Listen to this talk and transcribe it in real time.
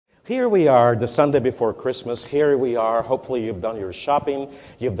Here we are, the Sunday before Christmas. Here we are. Hopefully you've done your shopping,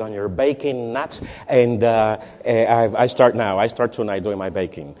 you've done your baking, and I start now. I start tonight doing my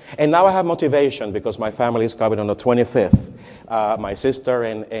baking. And now I have motivation because my family is coming on the 25th. My sister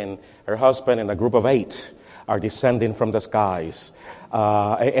and her husband and a group of 8 are descending from the skies.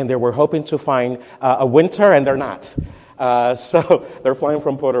 And they were hoping to find a winter, and they're not. So they're flying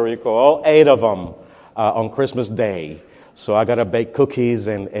from Puerto Rico, all 8 of them, on Christmas Day. So I got to bake cookies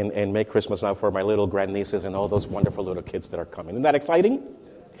and make Christmas now for my little grandnieces and all those wonderful little kids that are coming. Isn't that exciting?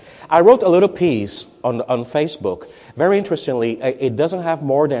 I wrote a little piece on Facebook. Very interestingly, it doesn't have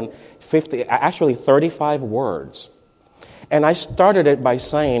more than 35 words. And I started it by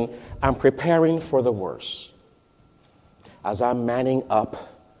saying, I'm preparing for the worst. As I'm manning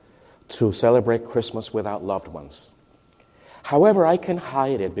up to celebrate Christmas without loved ones. However, I can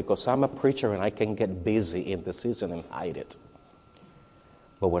hide it because I'm a preacher and I can get busy in the season and hide it.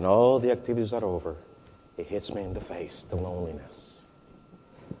 But when all the activities are over, it hits me in the face, the loneliness.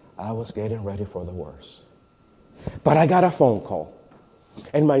 I was getting ready for the worst. But I got a phone call.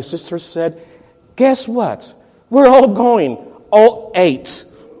 And my sister said, guess what? We're all going, all 8.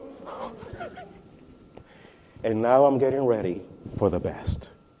 And now I'm getting ready for the best.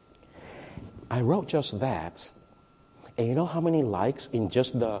 I wrote just that. And you know how many likes in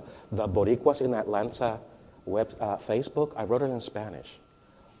just the Boricuas in Atlanta Facebook? I wrote it in Spanish.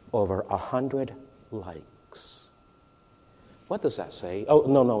 Over 100 likes. What does that say? Oh,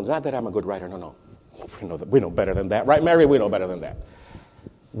 no, not that I'm a good writer. No. We know better than that. Right, Mary? We know better than that.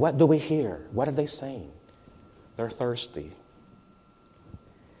 What do we hear? What are they saying? They're thirsty.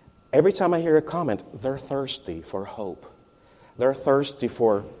 Every time I hear a comment, they're thirsty for hope. They're thirsty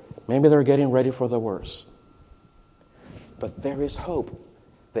for, maybe they're getting ready for the worst. But there is hope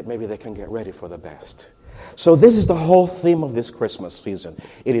that maybe they can get ready for the best. So this is the whole theme of this Christmas season.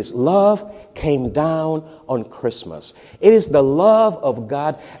 It is love came down on Christmas. It is the love of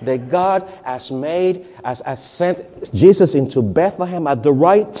God that God has sent Jesus into Bethlehem at the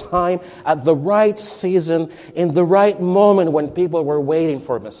right time, at the right season, in the right moment when people were waiting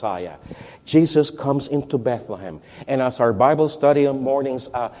for Messiah. Jesus comes into Bethlehem. And as our Bible study mornings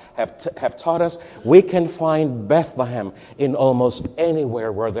have taught us, we can find Bethlehem in almost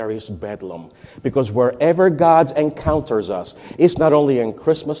anywhere where there is bedlam. Because wherever God encounters us, it's not only in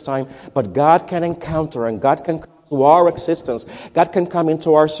Christmas time, but God can encounter and God can come to our existence. God can come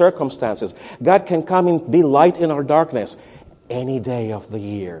into our circumstances. God can come and be light in our darkness any day of the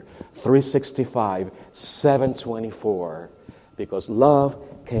year. 365, 724. Because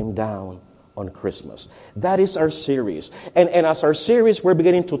love came down on Christmas. That is our series. And as our series, we're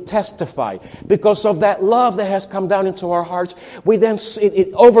beginning to testify. Because of that love that has come down into our hearts, we then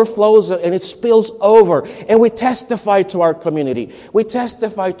it overflows and it spills over. And we testify to our community. We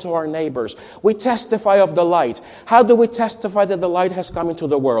testify to our neighbors. We testify of the light. How do we testify that the light has come into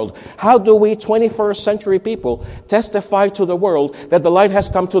the world? How do we, 21st century people, testify to the world that the light has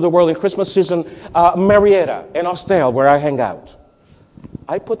come to the world in Christmas season, Marietta and Austell, where I hang out?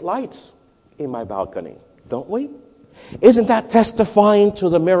 I put lights in my balcony, don't we? Isn't that testifying to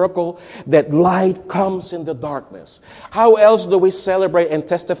the miracle that light comes in the darkness? How else do we celebrate and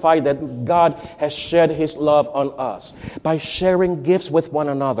testify that God has shed His love on us? By sharing gifts with one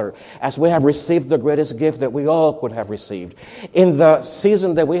another, as we have received the greatest gift that we all could have received. In the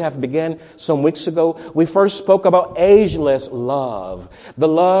season that we have begun some weeks ago, we first spoke about ageless love, the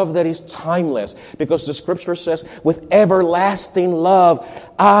love that is timeless, because the Scripture says, with everlasting love,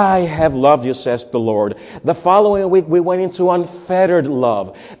 I have loved you, says the Lord. The following week, we went into unfettered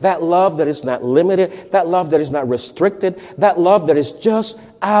love. That love that is not limited. That love that is not restricted. That love that is just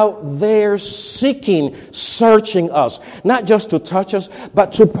out there seeking, searching us. Not just to touch us,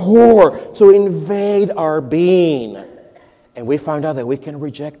 but to pour, to invade our being. And we found out that we can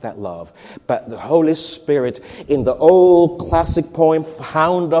reject that love. But the Holy Spirit, in the old classic poem,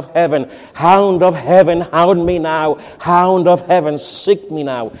 Hound of Heaven, hound me now, hound of heaven, seek me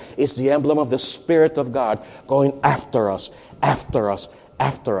now, is the emblem of the Spirit of God going after us, after us,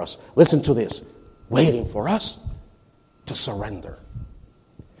 after us. Listen to this. Waiting for us to surrender.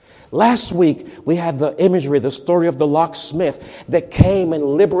 Last week, we had the imagery, the story of the locksmith that came and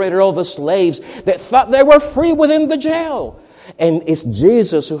liberated all the slaves that thought they were free within the jail. And it's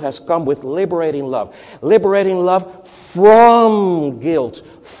Jesus who has come with liberating love from guilt,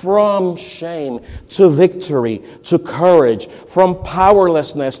 from shame, to victory, to courage, from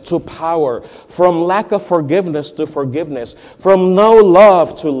powerlessness to power, from lack of forgiveness to forgiveness, from no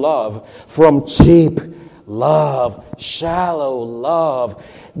love to love, from cheap shallow love,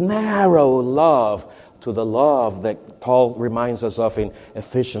 narrow love, to the love that Paul reminds us of in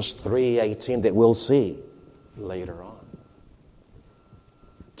Ephesians 3:18 that we'll see later on.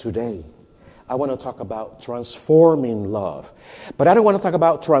 Today, I want to talk about transforming love. But I don't want to talk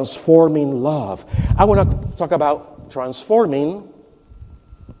about transforming love. I want to talk about transforming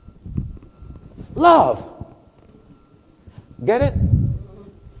love. Get it?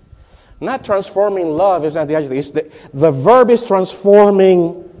 Not transforming love is not the adjective. It's the verb is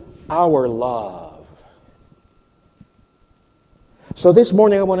transforming our love. So this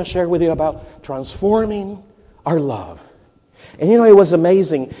morning I want to share with you about transforming our love. And you know, it was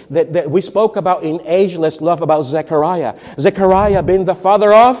amazing that we spoke about in ageless love about Zechariah. Zechariah being the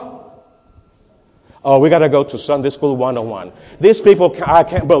father of? Oh, we got to go to Sunday School 101. These people, I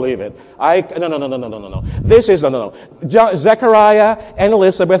can't believe it. No. This is, no. Zechariah and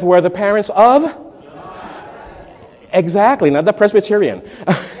Elizabeth were the parents of? Exactly, not the Presbyterian.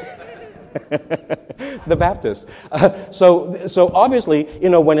 The Baptist. So obviously, you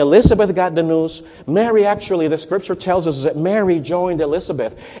know, when Elizabeth got the news, Mary actually, the scripture tells us that Mary joined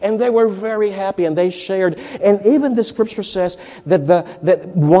Elizabeth. And they were very happy and they shared. And even the scripture says that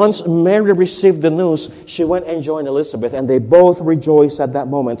once Mary received the news, she went and joined Elizabeth. And they both rejoiced at that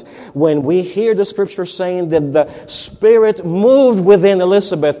moment. When we hear the scripture saying that the Spirit moved within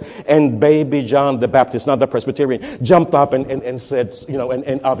Elizabeth and baby John the Baptist, not the Presbyterian, jumped up and said, you know,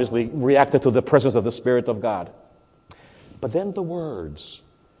 and obviously reacted to the presence of the Spirit of God. But then the words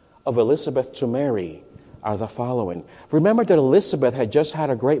of Elizabeth to Mary are the following. Remember that Elizabeth had just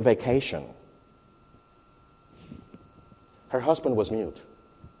had a great vacation. Her husband was mute.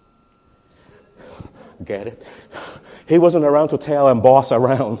 Get it? He wasn't around to tell and boss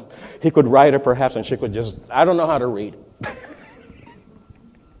around. He could write her perhaps and she could just, I don't know how to read.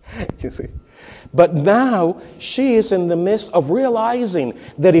 You see? But now she is in the midst of realizing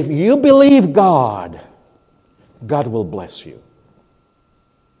that if you believe God, God will bless you.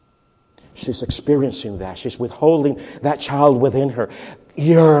 She's experiencing that. She's withholding that child within her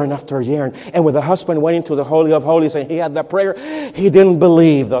year after year. And when the husband went into the Holy of Holies and he had that prayer, he didn't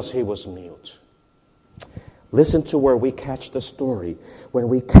believe, thus he was mute. Listen to where we catch the story. When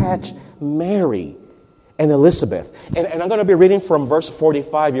we catch Mary and Elizabeth. And I'm going to be reading from verse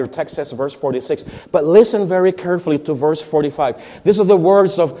 45. Your text says verse 46. But listen very carefully to verse 45. These are the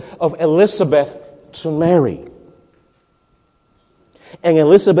words of Elizabeth to Mary. And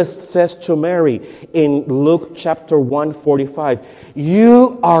Elizabeth says to Mary in Luke chapter 1:45,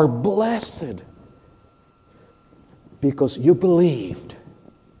 you are blessed because you believed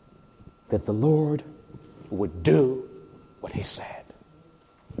that the Lord would do what He said.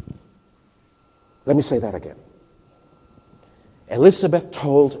 Let me say that again. Elizabeth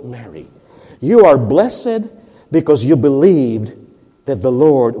told Mary, you are blessed because you believed that the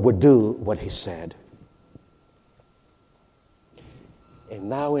Lord would do what He said. And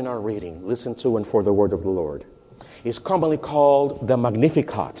now in our reading, listen to and for the word of the Lord. It's commonly called the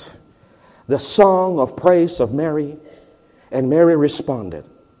Magnificat, the song of praise of Mary. And Mary responded,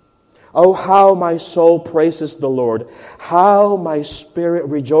 oh, how my soul praises the Lord, how my spirit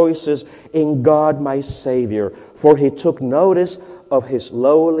rejoices in God my Savior, for He took notice of His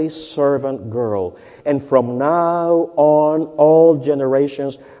lowly servant girl. And from now on, all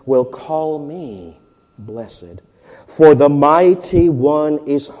generations will call me blessed. For the Mighty One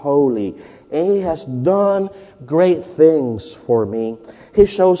is holy, and He has done great things for me. He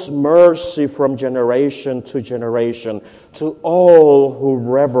shows mercy from generation to generation to all who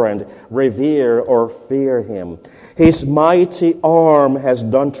revere or fear Him. His mighty arm has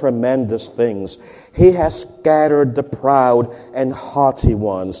done tremendous things. He has scattered the proud and haughty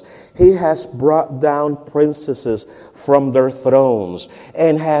ones. He has brought down princesses from their thrones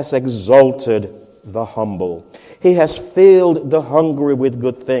and has exalted the humble. He has filled the hungry with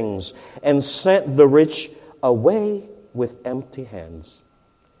good things and sent the rich away with empty hands.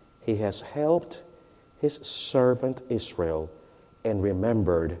 He has helped His servant Israel and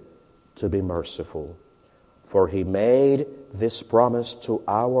remembered to be merciful. For He made this promise to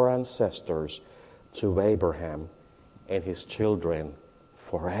our ancestors, to Abraham and his children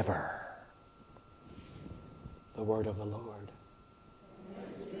forever. The word of the Lord.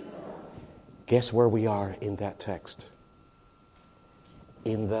 Guess where we are in that text?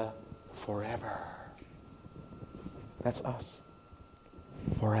 In the forever. That's us.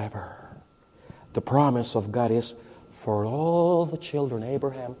 Forever. The promise of God is for all the children,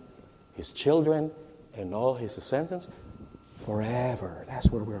 Abraham, his children, and all his descendants, forever. That's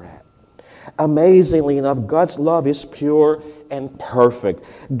where we're at. Amazingly enough, God's love is pure and perfect.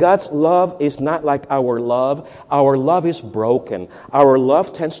 God's love is not like our love. Our love is broken. Our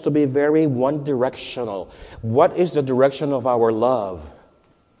love tends to be very one-directional. What is the direction of our love?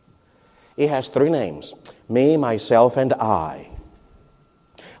 It has three names: me, myself, and I.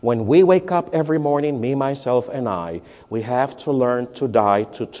 When we wake up every morning, me, myself, and I, we have to learn to die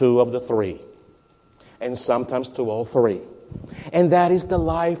to two of the three, and sometimes to all three. And that is the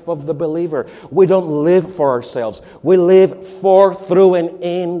life of the believer. We don't live for ourselves. We live for, through, and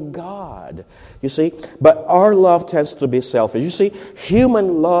in God. You see? But our love tends to be selfish. You see,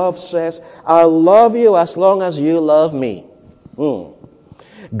 human love says, I love you as long as you love me.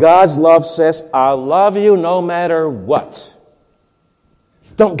 God's love says, I love you no matter what.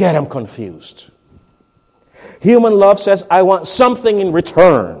 Don't get them confused. Human love says, I want something in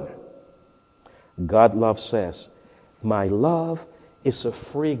return. God love says, my love is a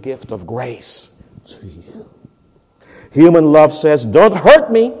free gift of grace to you. Human love says, don't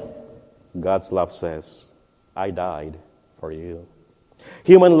hurt me. God's love says, I died for you.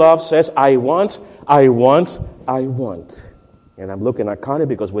 Human love says, I want. And I'm looking at Connie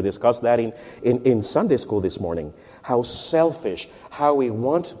because we discussed that in Sunday school this morning. How selfish, how we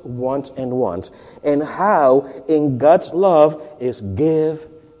want, and how in God's love is give,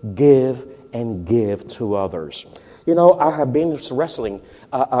 and give to others. You know, I have been wrestling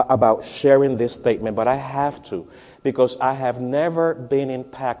about sharing this statement, but I have to, because I have never been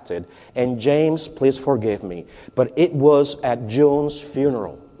impacted. And James, please forgive me, but it was at June's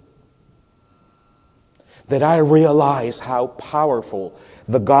funeral that I realized how powerful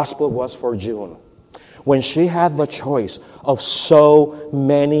the gospel was for June. When she had the choice of so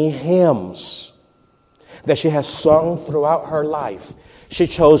many hymns that she has sung throughout her life, she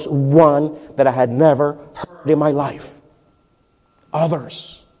chose one that I had never heard in my life.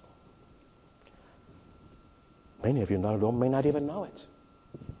 Others. Many of you may not even know it.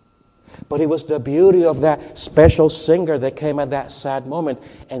 But it was the beauty of that special singer that came at that sad moment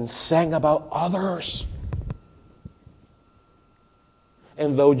and sang about others.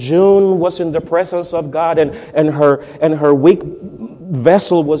 And though June was in the presence of God and her weak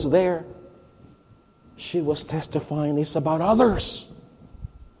vessel was there, she was testifying it's about others.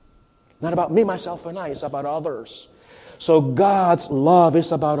 Not about me, myself, and I. It's about others. So God's love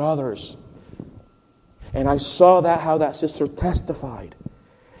is about others. And I saw how that sister testified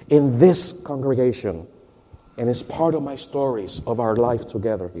in this congregation. And it's part of my stories of our life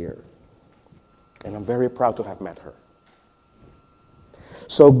together here. And I'm very proud to have met her.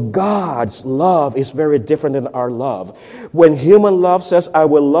 So God's love is very different than our love. When human love says, I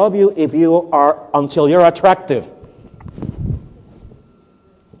will love you until you're attractive.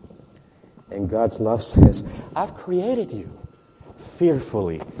 And God's love says, I've created you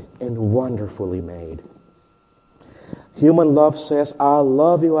fearfully and wonderfully made. Human love says, I'll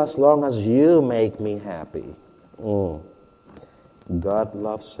love you as long as you make me happy. God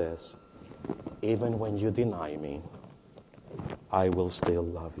love says, even when you deny me, I will still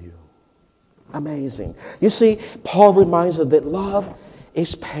love you. Amazing. You see, Paul reminds us that love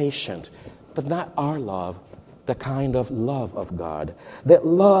is patient, but not our love, the kind of love of God. That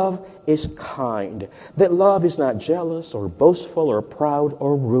love is kind. That love is not jealous or boastful or proud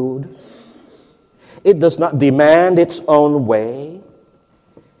or rude. It does not demand its own way.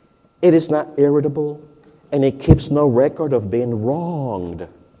 It is not irritable, and it keeps no record of being wronged.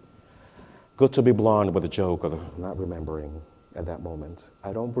 Good to be blonde with a joke of not remembering at that moment.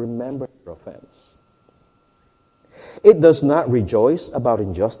 I don't remember your offense. It does not rejoice about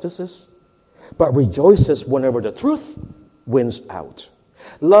injustices, but rejoices whenever the truth wins out.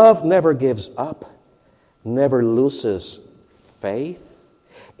 Love never gives up, never loses faith.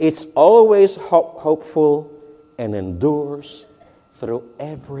 It's always hopeful and endures through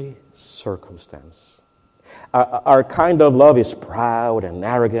every circumstance. Our kind of love is proud and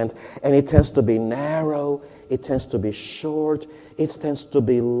arrogant, and it tends to be narrow, it tends to be short, it tends to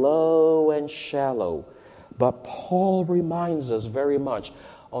be low and shallow. But Paul reminds us very much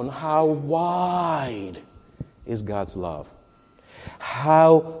on how wide is God's love.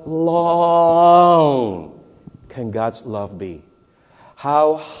 How long can God's love be?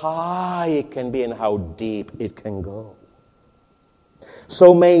 How high it can be and how deep it can go.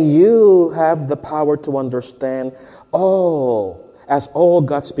 So may you have the power to understand as all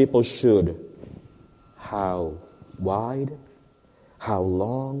God's people should, how wide, how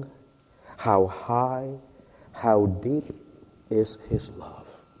long, how high, how deep is His love.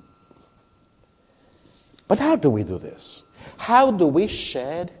 But how do we do this? How do we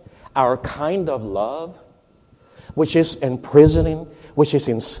shed our kind of love, which is imprisoning, which is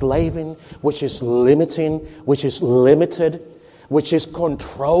enslaving, which is limiting, which is limited, which is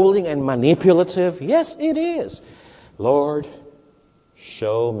controlling and manipulative? Yes, it is. Lord,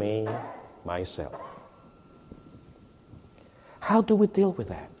 show me myself. How do we deal with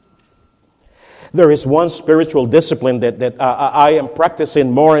that? There is one spiritual discipline that I am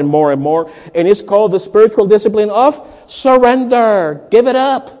practicing more and more and more, and it's called the spiritual discipline of surrender. Give it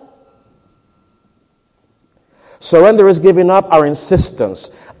up. Surrender is giving up our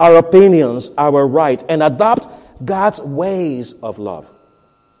insistence, our opinions, our right, and adopt God's ways of love.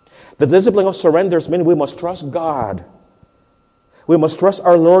 The discipline of surrender means we must trust God. We must trust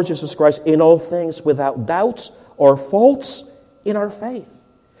our Lord Jesus Christ in all things without doubts or faults in our faith.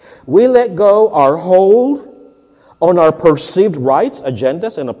 We let go our hold on our perceived rights,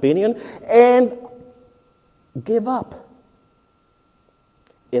 agendas, and opinion, and give up.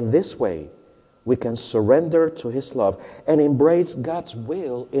 In this way, we can surrender to His love and embrace God's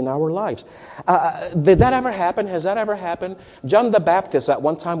will in our lives. Did that ever happen? Has that ever happened? John the Baptist at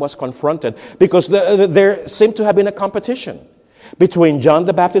one time was confronted because there seemed to have been a competition between John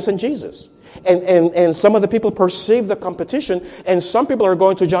the Baptist and Jesus. And some of the people perceive the competition, and some people are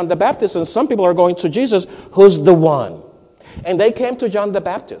going to John the Baptist, and some people are going to Jesus, who's the one. And they came to John the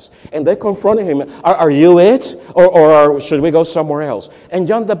Baptist, and they confronted him, are you it? Or should we go somewhere else? And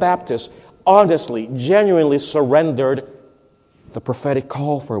John the Baptist honestly, genuinely surrendered the prophetic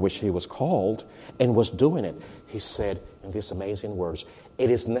call for which he was called and was doing it. He said in these amazing words, "It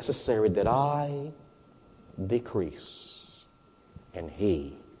is necessary that I decrease and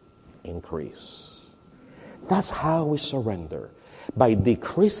He increase." That's how we surrender, by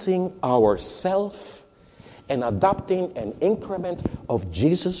decreasing ourselves and adopting an increment of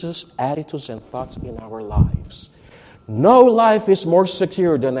Jesus' attitudes and thoughts in our lives. No life is more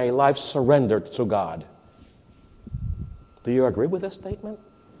secure than a life surrendered to God. Do you agree with this statement?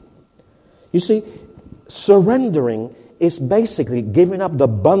 You see, surrendering is basically giving up the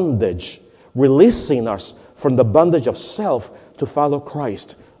bondage, releasing us from the bondage of self to follow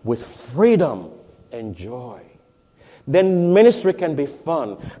Christ with freedom and joy. Then ministry can be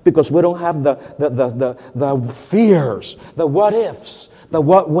fun because we don't have the fears, the what ifs, the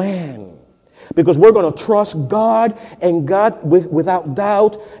what when. Because we're going to trust God and God without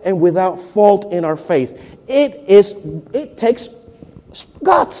doubt and without fault in our faith. It takes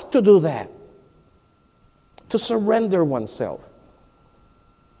guts to do that. To surrender oneself.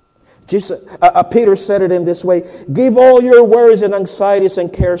 Peter said it in this way, "Give all your worries and anxieties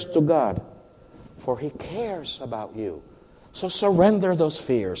and cares to God, for He cares about you." So surrender those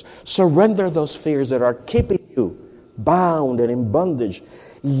fears. Surrender those fears that are keeping you bound and in bondage.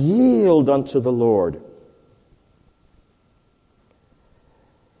 Yield unto the Lord.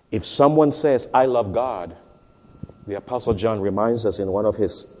 If someone says, "I love God," the Apostle John reminds us in one of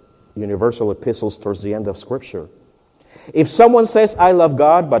his universal epistles towards the end of Scripture. If someone says, "I love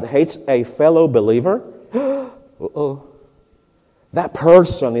God," but hates a fellow believer, that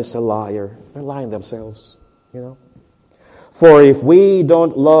person is a liar. They're lying themselves, For if we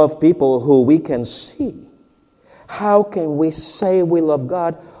don't love people who we can see, how can we say we love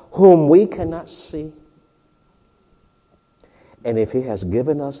God whom we cannot see? And if He has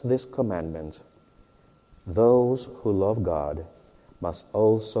given us this commandment, those who love God must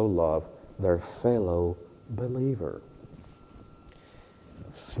also love their fellow believer.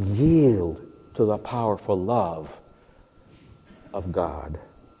 Yield to the powerful love of God.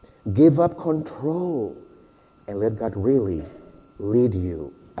 Give up control and let God really lead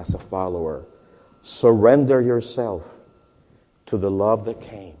you as a follower. Surrender yourself to the love that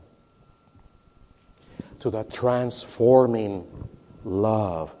came, to the transforming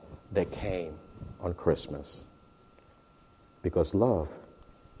love that came on Christmas. Because love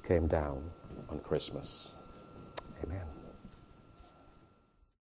came down on Christmas. Amen.